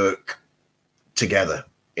work together,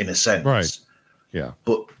 in a sense. Right. Yeah.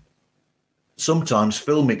 But sometimes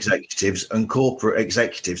film executives and corporate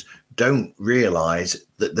executives don't realize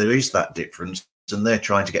that there is that difference, and they're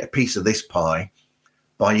trying to get a piece of this pie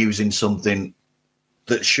by using something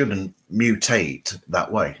that shouldn't mutate that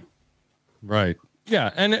way. Right.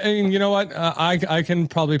 Yeah. And you know what? I can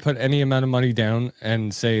probably put any amount of money down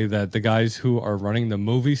and say that the guys who are running the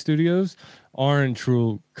movie studios aren't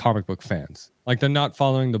true comic book fans. Like, they're not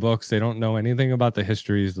following the books. They don't know anything about the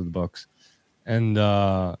histories of the books. And,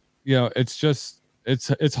 you know, it's just,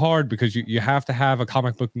 it's hard because you have to have a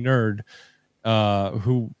comic book nerd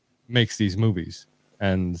who makes these movies.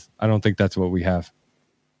 And I don't think that's what we have.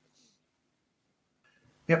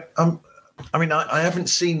 Yep. I mean, I haven't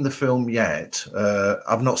seen the film yet.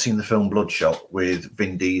 I've not seen the film Bloodshot with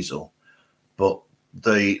Vin Diesel, but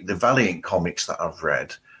the Valiant comics that I've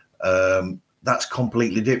read, that's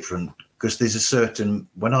completely different, because there's a certain,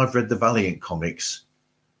 when I've read the Valiant comics,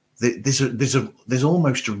 there's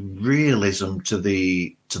almost a realism to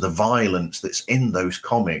the violence that's in those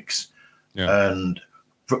comics. And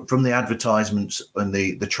from the advertisements and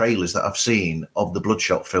the trailers that I've seen of the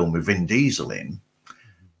Bloodshot film with Vin Diesel in,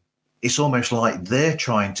 it's almost like they're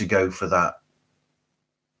trying to go for that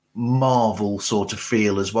Marvel sort of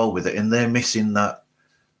feel as well with it, and they're missing that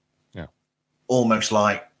almost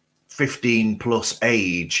like 15 plus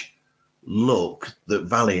age look that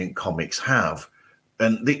Valiant comics have.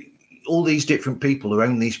 And all these different people who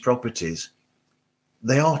own these properties,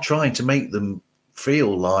 they are trying to make them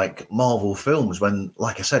feel like Marvel films when,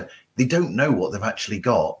 like I said, they don't know what they've actually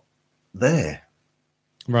got there.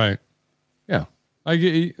 Right. Yeah.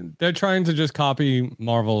 They're trying to just copy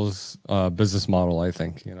Marvel's business model, I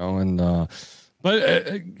think, you know, and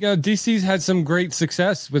DC's had some great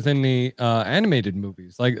success within the animated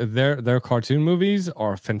movies. Like their cartoon movies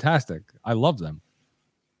are fantastic. I love them.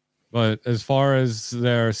 But as far as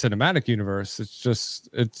their cinematic universe,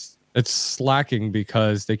 it's slacking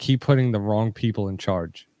because they keep putting the wrong people in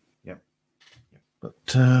charge. Yeah.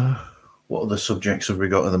 But what other subjects have we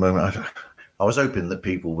got at the moment? I was hoping that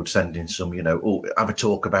people would send in some, have a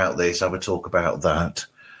talk about this, have a talk about that.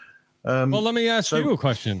 Well, let me ask you a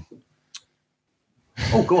question.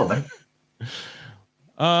 Oh, go on then.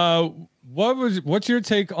 What's your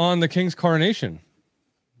take on the King's coronation?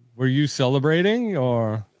 Were you celebrating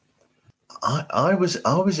or? I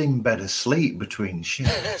was in bed asleep between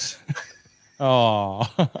shifts. Oh.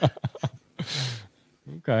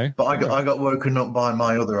 Okay. But I got woken up by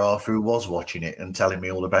my other half who was watching it and telling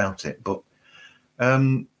me all about it. But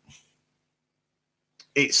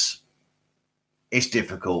it's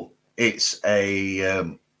difficult. It's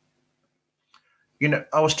I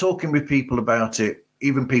was talking with people about it.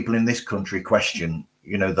 Even people in this country question,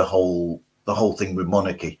 the whole thing with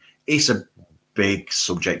monarchy. It's a big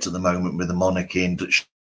subject at the moment with the monarchy, and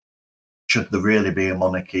should there really be a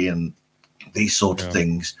monarchy and these sort of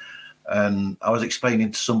things. And I was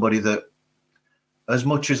explaining to somebody that as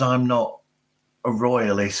much as I'm not a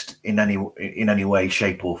royalist in any way,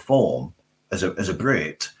 shape, or form as a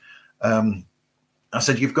Brit, I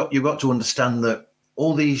said you've got to understand that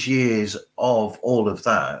all these years of all of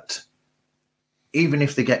that, even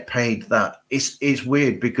if they get paid that, it's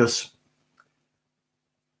weird because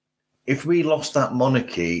if we lost that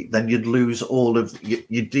monarchy, then you'd lose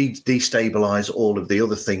you'd destabilize all of the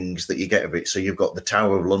other things that you get of it. So you've got the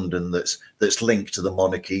Tower of London that's linked to the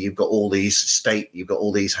monarchy. You've got all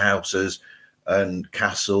these houses and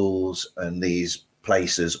castles and these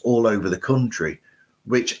places all over the country,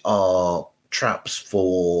 which are traps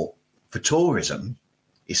for tourism,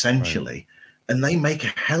 essentially. Right. And they make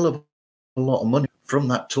a hell of a lot of money from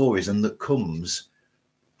that tourism that comes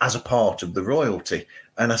as a part of the royalty.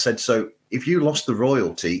 And I said, so if you lost the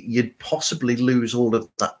royalty, you'd possibly lose all of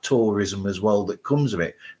that tourism as well that comes of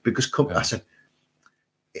it. Because I said,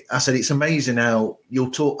 it's amazing how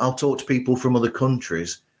I'll talk to people from other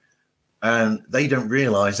countries and they don't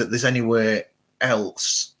realize that there's anywhere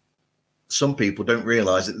else. Some people don't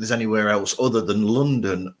realize that there's anywhere else other than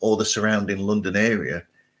London or the surrounding London area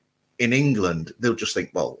in England. They'll just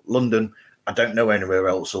think, well, London, I don't know anywhere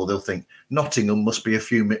else, or they'll think Nottingham must be a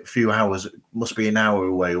few hours, must be an hour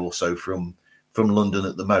away or so from London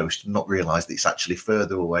at the most, not realize that it's actually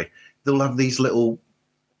further away. They'll have these little,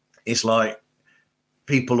 it's like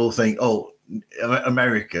people will think, oh,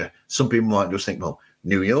 America. Some people might just think, well,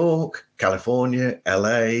 New York, California,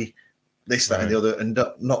 LA, this, that, and the other, and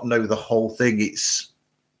not know the whole thing. It's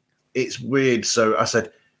weird. So I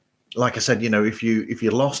said, if you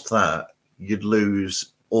lost that, you'd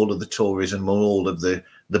lose all of the tourism, all of the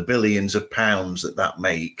billions of pounds that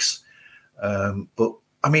makes. But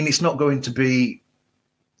I mean, it's not going to be,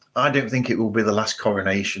 I don't think it will be the last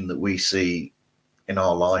coronation that we see in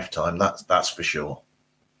our lifetime. That's for sure.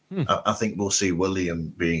 I think we'll see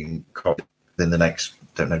William being coronated in the next,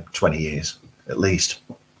 20 years at least.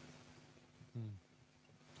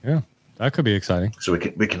 Yeah, that could be exciting. So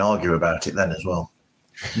we can argue about it then as well.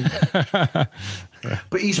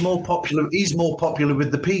 But he's more popular. He's more popular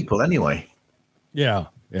with the people anyway. Yeah.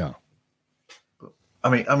 I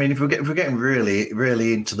mean, if we're getting really,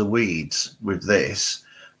 really into the weeds with this,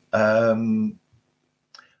 I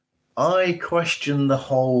question the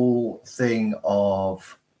whole thing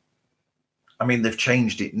of. I mean, they've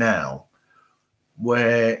changed it now,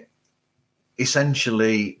 where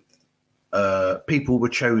essentially people were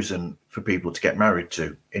chosen for people to get married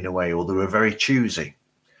to in a way, or they were very choosy.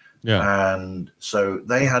 Yeah. And so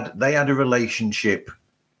they had a relationship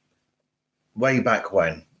way back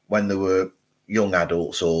when they were young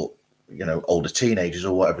adults or, older teenagers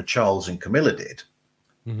or whatever Charles and Camilla did.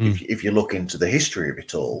 Mm-hmm. If you look into the history of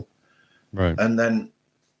it all. Right. And then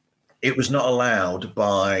it was not allowed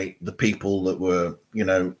by the people that were,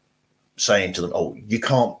 saying to them, oh, you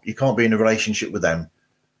can't be in a relationship with them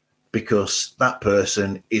because that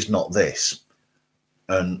person is not this.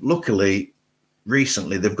 And luckily,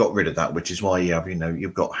 recently they've got rid of that, which is why you have,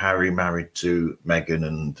 you've got Harry married to Meghan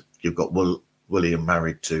and you've got William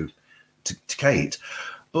married to Kate.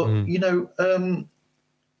 But,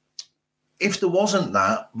 if there wasn't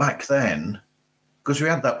that back then, because we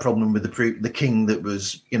had that problem with the king that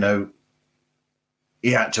was,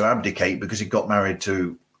 he had to abdicate because he got married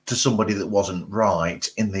to somebody that wasn't right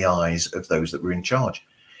in the eyes of those that were in charge.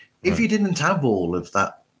 Right. If you didn't have all of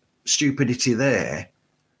that stupidity there,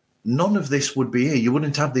 none of this would be here. You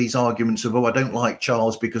wouldn't have these arguments of, oh, I don't like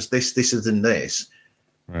Charles because this isn't this.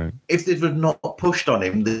 Right. If they had not pushed on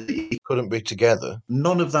him that he couldn't be together,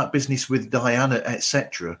 none of that business with Diana,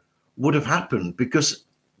 etc., would have happened because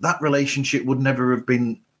that relationship would never have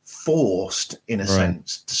been forced in a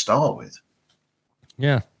sense to start with.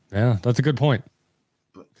 Yeah, that's a good point.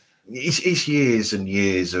 But it's years and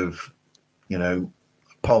years of,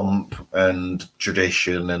 pomp and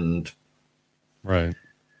tradition, and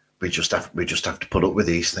we just have to put up with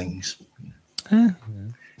these things.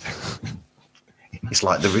 It's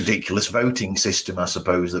like the ridiculous voting system, I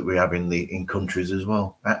suppose, that we have in countries as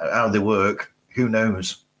well. How they work, who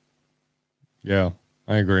knows? Yeah,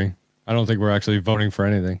 I agree. I don't think we're actually voting for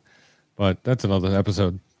anything, but that's another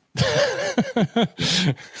episode.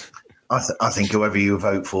 I think whoever you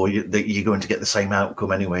vote for, you're going to get the same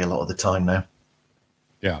outcome anyway a lot of the time now.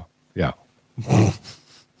 Yeah.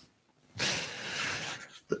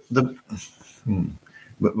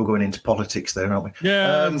 We're going into politics there, aren't we?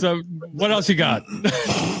 Yeah. So what else you got?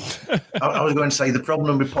 I was going to say the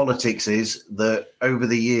problem with politics is that over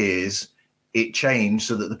the years it changed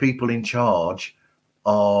so that the people in charge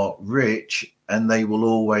are rich, and they will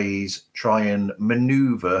always try and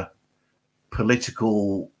maneuver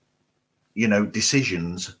political,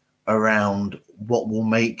 decisions around what will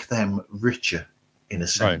make them richer, in a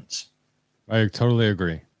sense. Right. I totally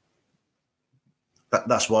agree.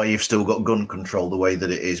 That's why you've still got gun control the way that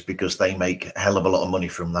it is, because they make a hell of a lot of money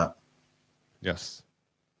from that. Yes.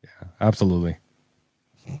 Yeah, absolutely.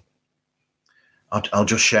 I'll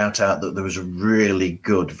just shout out that there was a really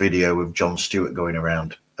good video of Jon Stewart going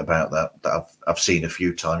around about that I've seen a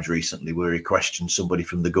few times recently, where he questioned somebody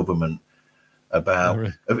from the government about. Oh,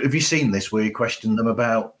 really? Have you seen this? Where he questioned them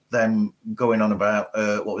about them going on about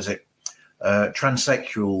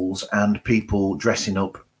transsexuals and people dressing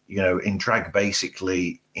up, in drag,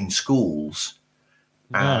 basically in schools.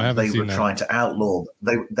 No, and they were trying to outlaw.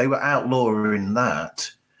 They were outlawing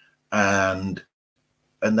that, and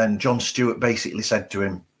then Jon Stewart basically said to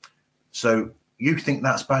him, "So you think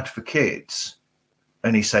that's bad for kids?"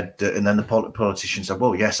 And he said, and then the politician said,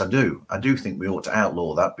 "Well, yes, I do. I do think we ought to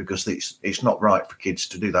outlaw that, because it's not right for kids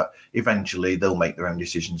to do that. Eventually, they'll make their own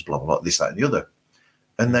decisions, blah, blah, blah, this, that, and the other."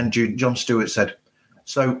 And then Jon Stewart said,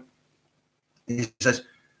 "So," he says,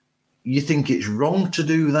 "you think it's wrong to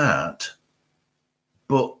do that,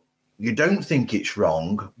 but you don't think it's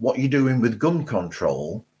wrong what you're doing with gun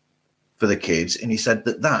control for the kids." And he said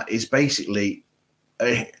that is basically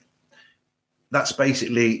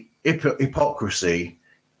hypocrisy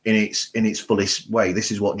in its fullest way.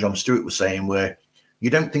 This is what Jon Stewart was saying, where you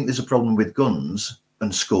don't think there's a problem with guns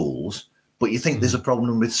and schools, but you think there's a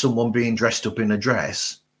problem with someone being dressed up in a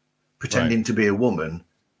dress, pretending to be a woman,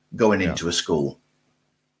 going into a school.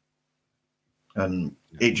 And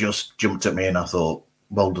it just jumped at me, and I thought,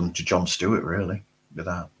 well done to Jon Stewart, really, with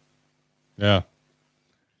that. Yeah.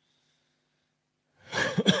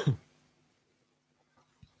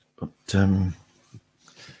 But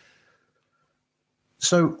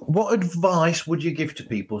so what advice would you give to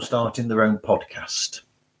people starting their own podcast?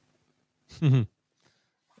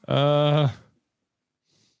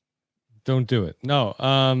 Don't do it. No,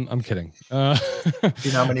 I'm kidding. You know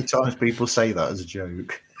how many times people say that as a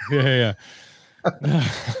joke? Yeah.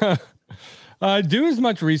 Do as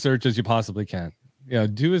much research as you possibly can.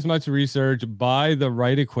 Do as much research, buy the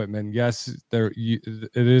right equipment. Yes,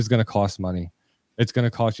 it is going to cost money. It's going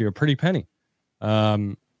to cost you a pretty penny.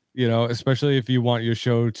 Especially if you want your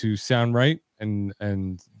show to sound right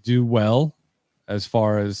and do well as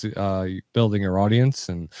far as building your audience.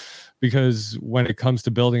 And because when it comes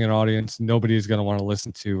to building an audience, nobody is going to want to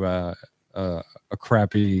listen to a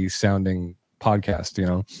crappy sounding podcast,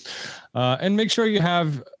 and make sure you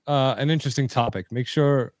have an interesting topic. Make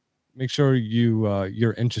sure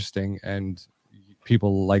you're interesting and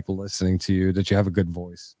people like listening to you, that you have a good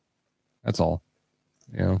voice. That's all.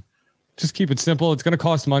 Just keep it simple. It's going to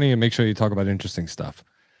cost money, and make sure you talk about interesting stuff.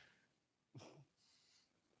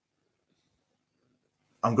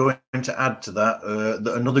 I'm going to add to that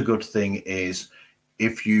that another good thing is,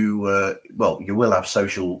 if you you will have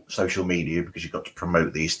social media, because you've got to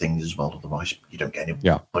promote these things as well, otherwise you don't get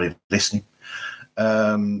anybody listening.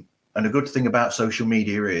 And a good thing about social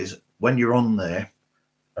media is, when you're on there,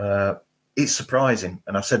 it's surprising,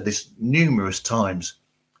 and I've said this numerous times,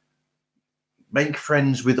 make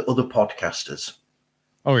friends with other podcasters.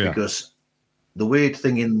 Oh yeah. Because the weird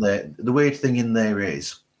thing in there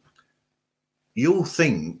is, you'll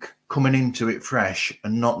think, coming into it fresh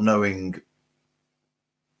and not knowing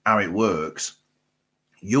how it works,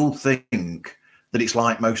 you'll think that it's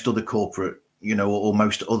like most other corporate, or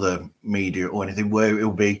most other media or anything, where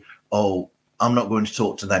it'll be, oh, I'm not going to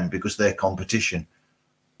talk to them because they're competition.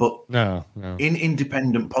 But no. In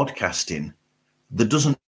independent podcasting, there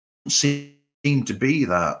doesn't seem to be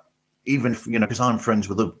that. even if, because I'm friends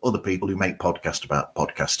with other people who make podcasts about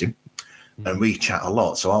podcasting, and we chat a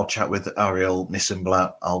lot. So I'll chat with Ariel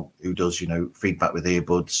Nissenblatt, who does, Feedback with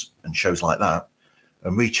Earbuds and shows like that.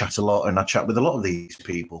 And we chat a lot, and I chat with a lot of these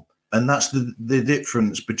people. And that's the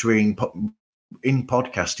difference between in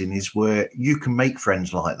podcasting is where you can make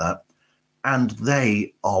friends like that, and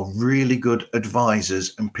they are really good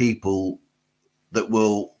advisors and people that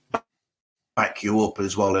will back you up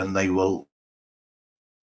as well, and they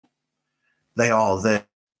are there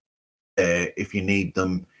if you need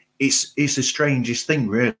them. It's the strangest thing,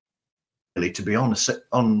 really, to be honest,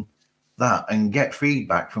 on that, and get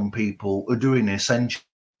feedback from people who are doing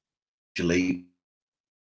essentially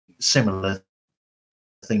similar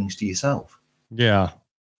things to yourself. Yeah.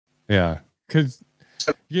 Because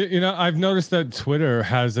I've noticed that Twitter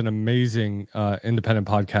has an amazing independent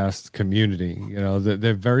podcast community.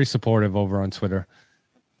 They're very supportive over on Twitter,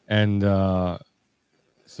 and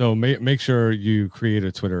so make sure you create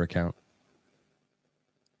a Twitter account.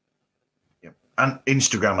 Yeah, and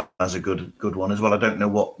Instagram has a good one as well. I don't know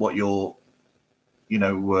what your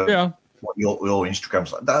what your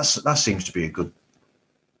Instagram's like. That seems to be a good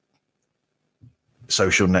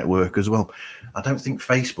social network as well. I don't think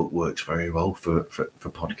Facebook works very well for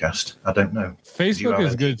podcast. I don't know. Facebook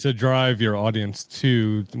is good to drive your audience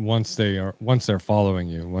to once they're following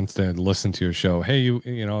you, once they listen to your show. Hey,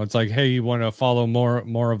 it's like, hey, you want to follow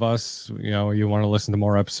more of us? You want to listen to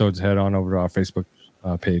more episodes? Head on over to our Facebook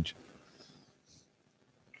page.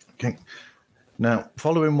 Okay. Now,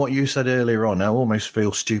 following what you said earlier on, I almost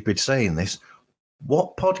feel stupid saying this.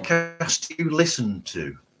 What podcast do you listen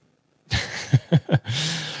to?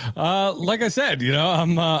 Like I said,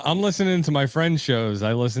 I'm listening to my friends' shows.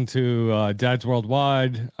 I listen to Dad's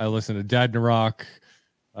Worldwide. I listen to Dad Narok.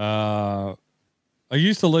 I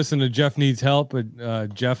used to listen to Jeff Needs Help,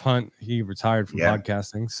 but Jeff Hunt, he retired from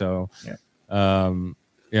podcasting, so I'm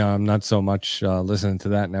not so much listening to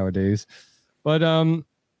that nowadays. But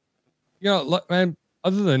man,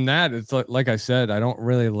 other than that, it's like I said, I don't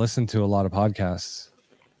really listen to a lot of podcasts.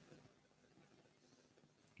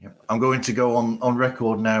 I'm going to go on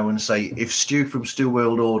record now and say, if Stu from Stu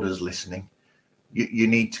World Order is listening, you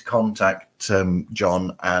need to contact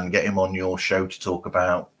John and get him on your show to talk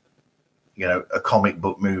about, a comic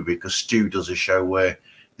book movie, because Stu does a show where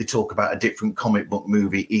they talk about a different comic book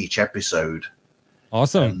movie each episode.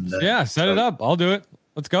 Awesome. And, set it up. I'll do it.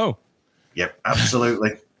 Let's go. Yep,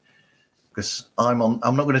 absolutely. Because I'm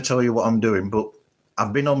not going to tell you what I'm doing, but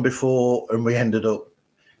I've been on before and we ended up,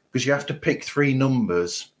 because you have to pick 3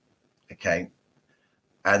 numbers, okay?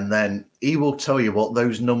 And then he will tell you what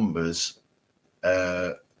those numbers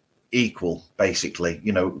equal, basically,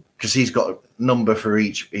 because he's got a number for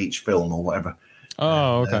each film or whatever.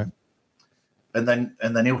 Oh, okay. And then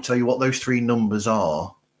he'll tell you what those 3 numbers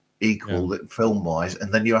are equal film-wise,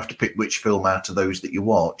 and then you have to pick which film out of those that you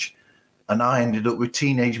watch. And I ended up with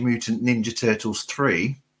Teenage Mutant Ninja Turtles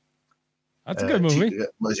 3. That's a good movie.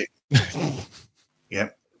 Was it? Yeah.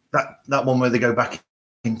 That one where they go back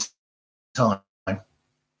in time,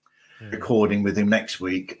 recording with him next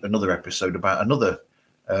week, another episode about another,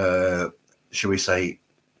 shall we say,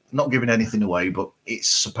 not giving anything away, but it's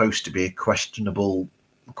supposed to be a questionable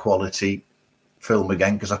quality film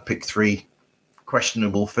again, because I picked 3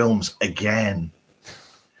 questionable films again.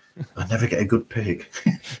 I never get a good pick.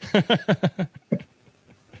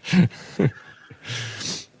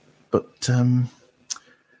 But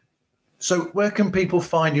so where can people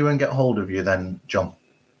find you and get hold of you then, John?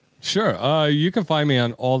 Sure. You can find me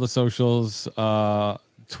on all the socials,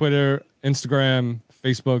 Twitter, Instagram,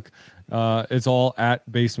 Facebook. It's all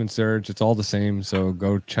at Basement Surge. It's all the same, so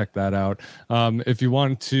go check that out. If you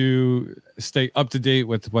want to stay up to date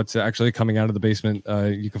with what's actually coming out of the basement,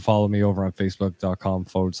 you can follow me over on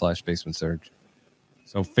facebook.com/Basement Surge.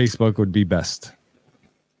 So Facebook would be best.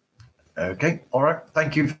 Okay. All right.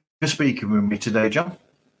 Thank you for speaking with me today, John.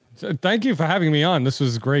 So thank you for having me on. This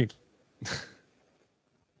was great.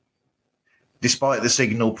 Despite the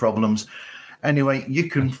signal problems. Anyway, you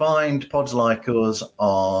can find Pods Like Us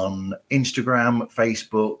on Instagram,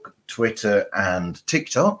 Facebook, Twitter, and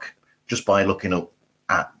TikTok just by looking up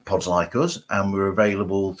at Pods Like Us. And we're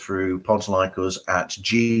available through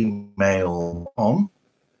podslikeus@gmail.com.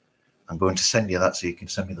 I'm going to send you that so you can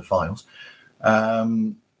send me the files.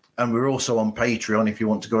 And we're also on Patreon if you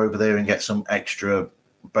want to go over there and get some extra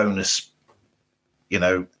bonus,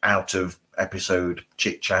 out of episode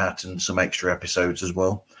chit chat and some extra episodes as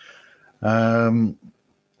well.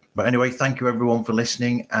 But anyway, thank you everyone for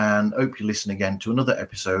listening, and hope you listen again to another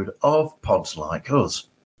episode of Pods Like Us.